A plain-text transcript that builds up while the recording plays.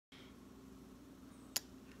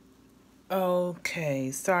Okay,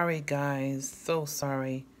 sorry guys, so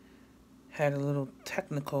sorry. Had a little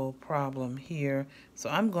technical problem here. So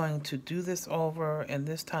I'm going to do this over, and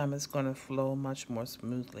this time it's going to flow much more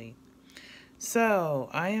smoothly. So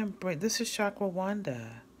this is Chakra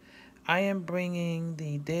Wanda. I am bringing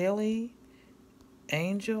the daily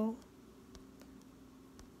angel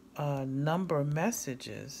number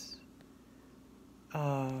messages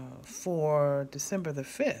for December the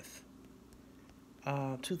 5th,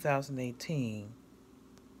 2018.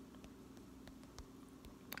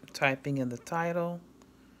 Typing in the title,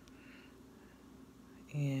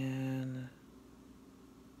 and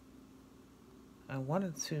I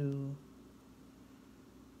wanted to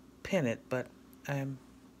pin it, but I'm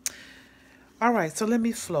all right. So let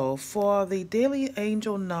me flow for the daily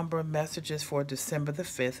angel number messages for December the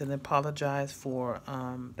 5th, and apologize for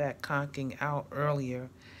that conking out earlier.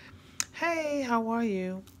 Hey, how are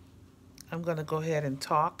you? I'm going to go ahead and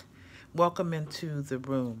talk. Welcome into the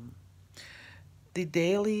room. The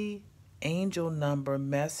daily angel number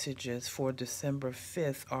messages for December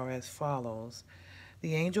 5th are as follows.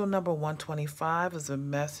 The angel number 125 is a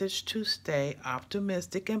message to stay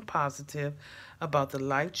optimistic and positive about the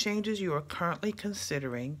life changes you are currently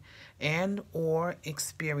considering and or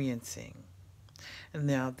experiencing. And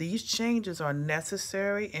now these changes are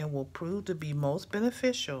necessary and will prove to be most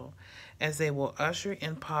beneficial as they will usher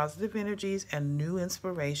in positive energies and new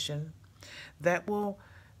inspiration that will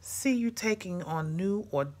see you taking on new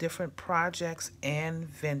or different projects and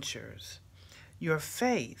ventures. Your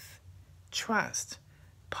faith, trust,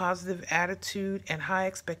 positive attitude, and high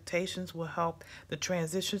expectations will help the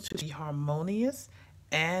transitions to be harmonious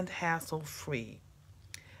and hassle-free.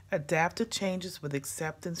 Adapt to changes with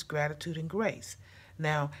acceptance, gratitude, and grace.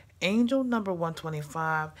 Now, angel number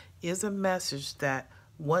 125 is a message that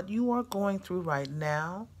what you are going through right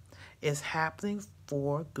now is happening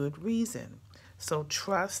for good reason. So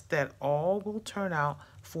trust that all will turn out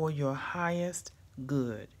for your highest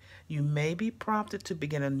good. You may be prompted to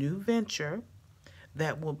begin a new venture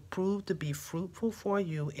that will prove to be fruitful for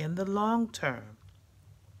you in the long term.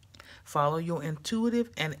 Follow your intuitive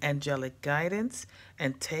and angelic guidance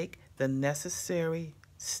and take the necessary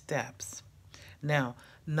steps. Now,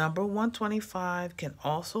 number 125 can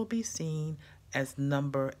also be seen as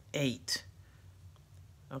number 8,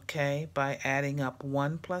 okay, by adding up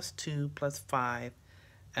 1 plus 2 plus 5,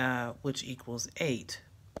 which equals 8.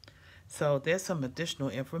 So there's some additional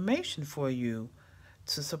information for you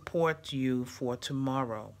to support you for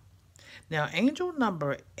tomorrow. Now, angel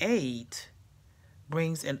number 8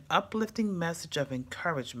 brings an uplifting message of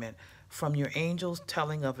encouragement from your angels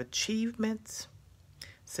telling of achievements,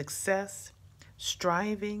 success,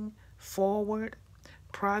 striving forward,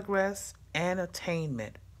 progress, and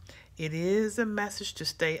attainment. It is a message to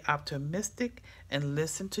stay optimistic and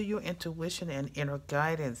listen to your intuition and inner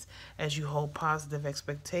guidance as you hold positive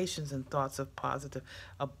expectations and thoughts of positive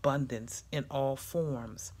abundance in all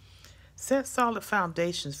forms. Set solid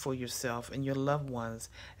foundations for yourself and your loved ones,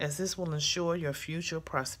 as this will ensure your future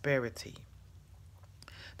prosperity.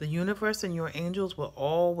 The universe and your angels will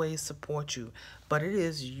always support you, but it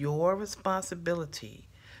is your responsibility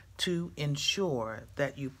to ensure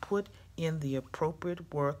that you put in the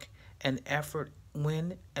appropriate work and effort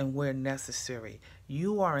when and where necessary.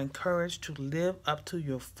 You are encouraged to live up to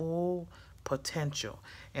your full potential.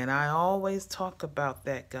 And I always talk about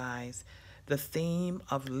that, guys. The theme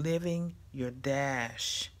of living your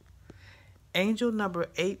dash. Angel number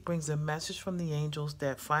 8 brings a message from the angels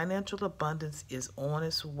that financial abundance is on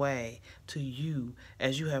its way to you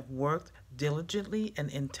as you have worked diligently and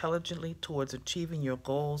intelligently towards achieving your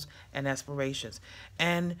goals and aspirations.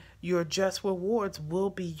 And your just rewards will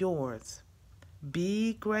be yours.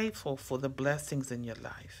 Be grateful for the blessings in your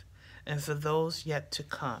life and for those yet to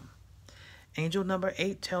come. Angel number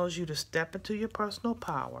 8 tells you to step into your personal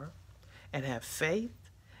power and have faith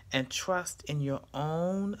and trust in your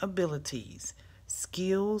own abilities,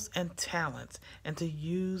 skills, and talents, and to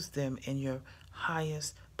use them in your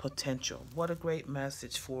highest potential. What a great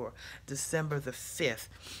message for December the 5th.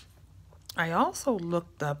 I also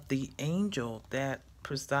looked up the angel that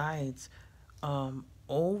presides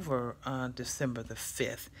over December the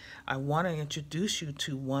 5th. I want to introduce you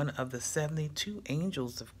to one of the 72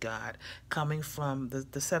 angels of God, coming from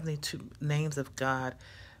the 72 names of God,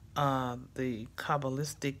 the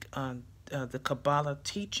Kabbalistic, the Kabbalah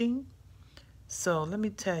teaching. So let me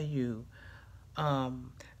tell you,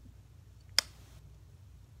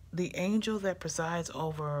 the angel that presides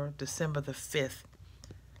over December the 5th,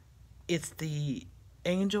 it's the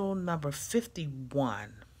angel number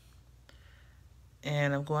 51.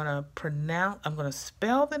 And I'm going to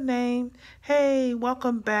spell the name. Hey,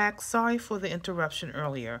 welcome back. Sorry for the interruption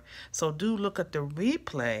earlier. So do look at the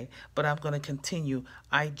replay, but I'm going to continue.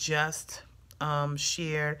 I just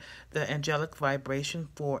shared the angelic vibration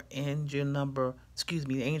for angel number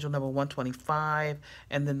 125,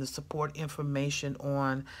 and then the support information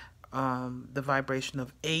on the vibration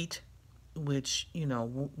of 8, which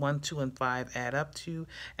 1, 2, and 5 add up to.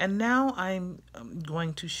 And now I'm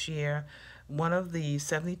going to share one of the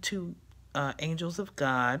 72 angels of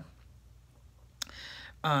God,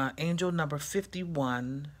 angel number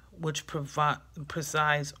 51, which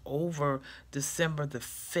presides over December the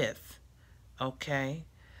 5th. Okay,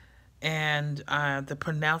 and the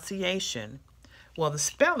pronunciation, well, the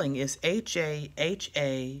spelling is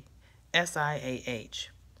Hahasiah.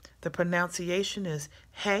 The pronunciation is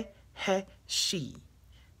he, she.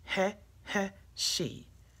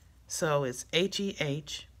 So it's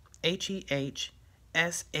Heheshee.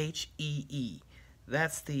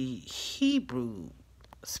 That's the Hebrew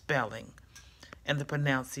spelling and the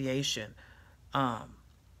pronunciation. All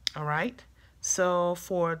right. So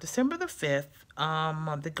for December the 5th,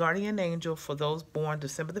 the guardian angel for those born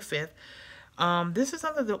December the 5th, this is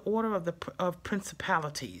under the order of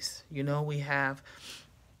principalities. We have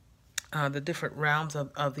the different realms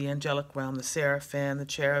of the angelic realm, the seraphim, the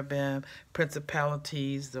cherubim,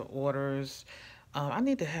 principalities, the orders. I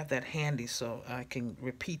need to have that handy so I can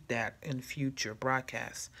repeat that in future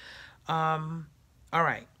broadcasts. All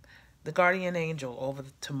right. The guardian angel over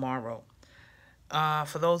tomorrow.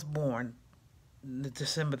 For those born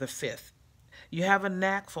December the 5th. You have a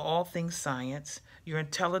knack for all things science. Your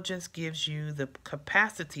intelligence gives you the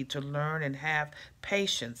capacity to learn and have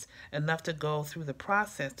patience enough to go through the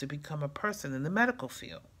process to become a person in the medical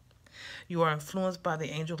field. You are influenced by the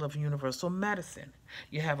angel of universal medicine.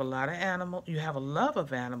 You have a love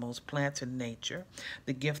of animals, plants, and nature.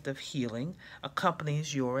 The gift of healing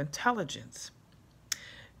accompanies your intelligence.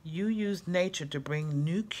 You use nature to bring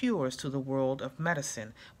new cures to the world of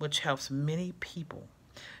medicine, which helps many people.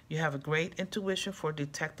 You have a great intuition for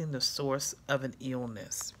detecting the source of an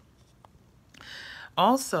illness.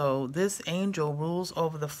 Also, this angel rules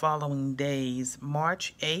over the following days: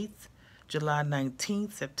 March 8th, July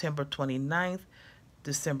 19th, September 29th,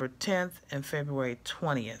 December 10th, and February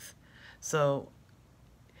 20th. So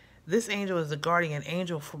this angel is the guardian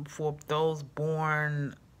angel for those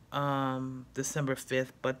born December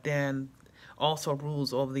 5th, but then also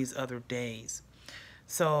rules over these other days.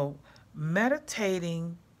 So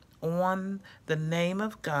meditating on the name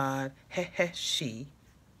of God, He,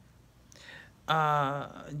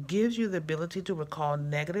 gives you the ability to recall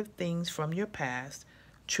negative things from your past,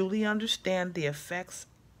 truly understand the effects,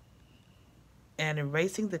 and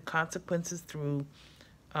erasing the consequences through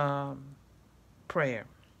prayer.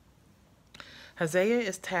 Hosea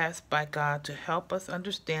is tasked by God to help us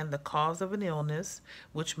understand the cause of an illness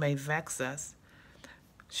which may vex us.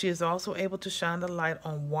 She is also able to shine the light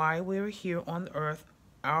on why we are here on earth,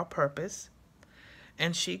 our purpose,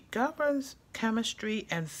 and she governs chemistry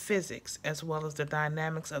and physics as well as the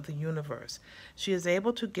dynamics of the universe. She is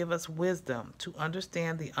able to give us wisdom to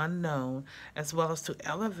understand the unknown as well as to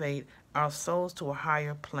elevate our souls to a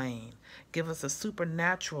higher plane, give us a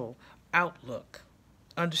supernatural outlook,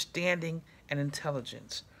 understanding, and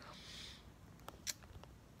intelligence.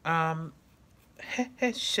 Heshe,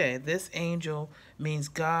 this angel means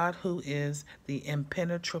God who is the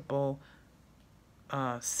impenetrable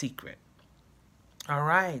secret. All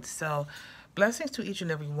right, so blessings to each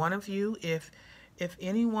and every one of you. If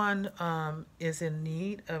anyone is in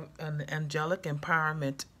need of an angelic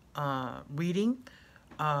empowerment reading,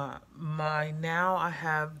 I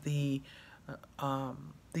have the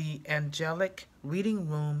angelic reading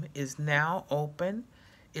room is now open.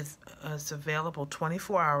 It's available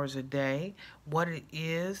 24 hours a day. What it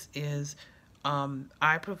is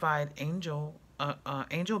I provide angel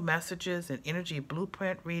messages and energy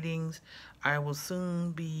blueprint readings. I will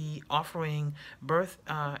soon be offering birth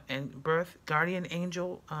guardian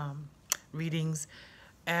angel readings.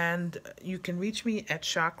 And you can reach me at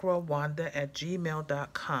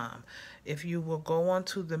chakrawanda@gmail.com. If you will go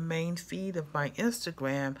onto the main feed of my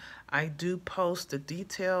Instagram, I do post the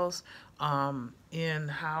details in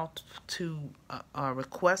how to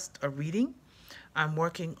request a reading. I'm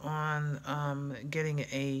working on getting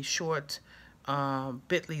a short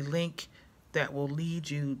bit.ly link that will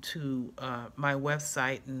lead you to my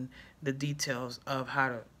website and the details of how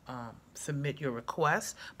to submit your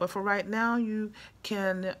request. But for right now, you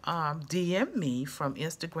can DM me from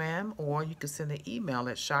Instagram, or you can send an email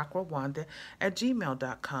at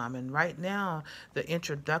chakrawanda@gmail.com. And right now, the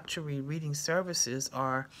introductory reading services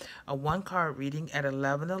are a one-card reading at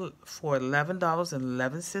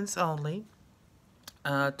 $11.11 only,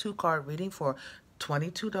 two-card reading for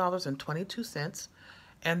 $22.22,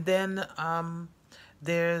 and then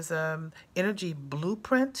there's energy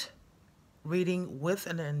blueprint reading with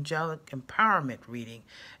an angelic empowerment reading.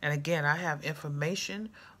 And again, I have information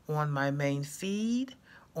on my main feed,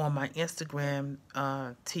 on my Instagram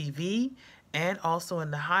TV, and also in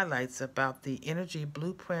the highlights about the energy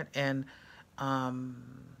blueprint and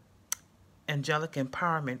angelic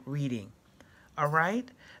empowerment reading. All right,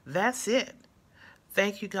 that's it.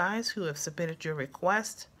 Thank you guys who have submitted your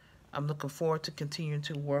request. I'm looking forward to continuing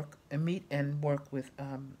to work and meet and work with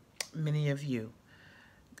many of you.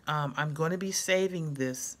 I'm going to be saving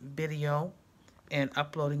this video and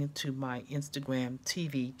uploading it to my Instagram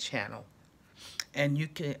TV channel. And you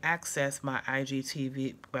can access my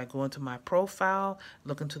IGTV by going to my profile,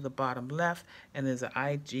 looking to the bottom left, and there's an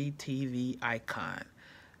IGTV icon.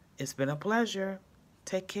 It's been a pleasure.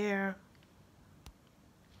 Take care.